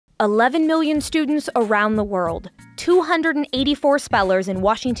11 million students around the world, 284 spellers in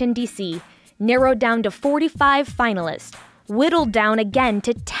Washington, D.C., narrowed down to 45 finalists, whittled down again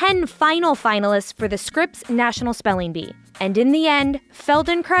to 10 final finalists for the Scripps National Spelling Bee. And in the end,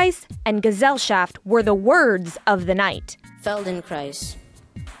 Feldenkrais and gesellschaft were the words of the night. Feldenkrais.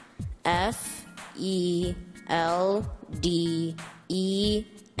 Feldenkrais.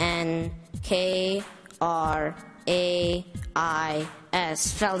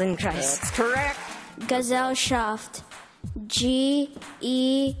 Feldenkrais. That's correct. Gesellschaft.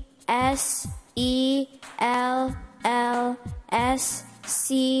 GESELLSCHAFT.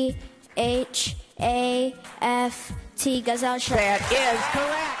 Gesellschaft. That is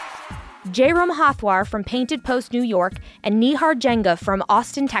correct. Jairam Hathwar from Painted Post, New York, and Nihar Janga from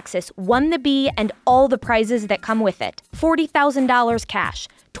Austin, Texas, won the bee and all the prizes that come with it. $40,000 cash,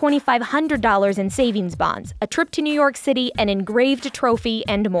 $2,500 in savings bonds, a trip to New York City, an engraved trophy,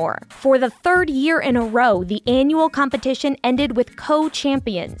 and more. For the third year in a row, the annual competition ended with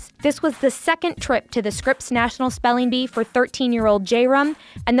co-champions. This was the second trip to the Scripps National Spelling Bee for 13-year-old Jairam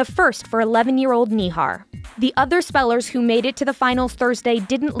and the first for 11-year-old Nihar. The other spellers who made it to the finals Thursday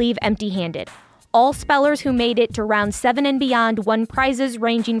didn't leave empty-handed. All spellers who made it to round 7 and beyond won prizes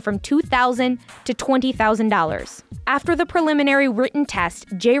ranging from $2,000 to $20,000. After the preliminary written test,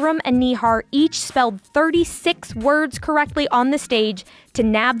 Jairam and Nihar each spelled 36 words correctly on the stage to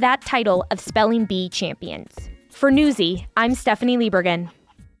nab that title of Spelling Bee champions. For Newsy, I'm Stephanie Liebergen.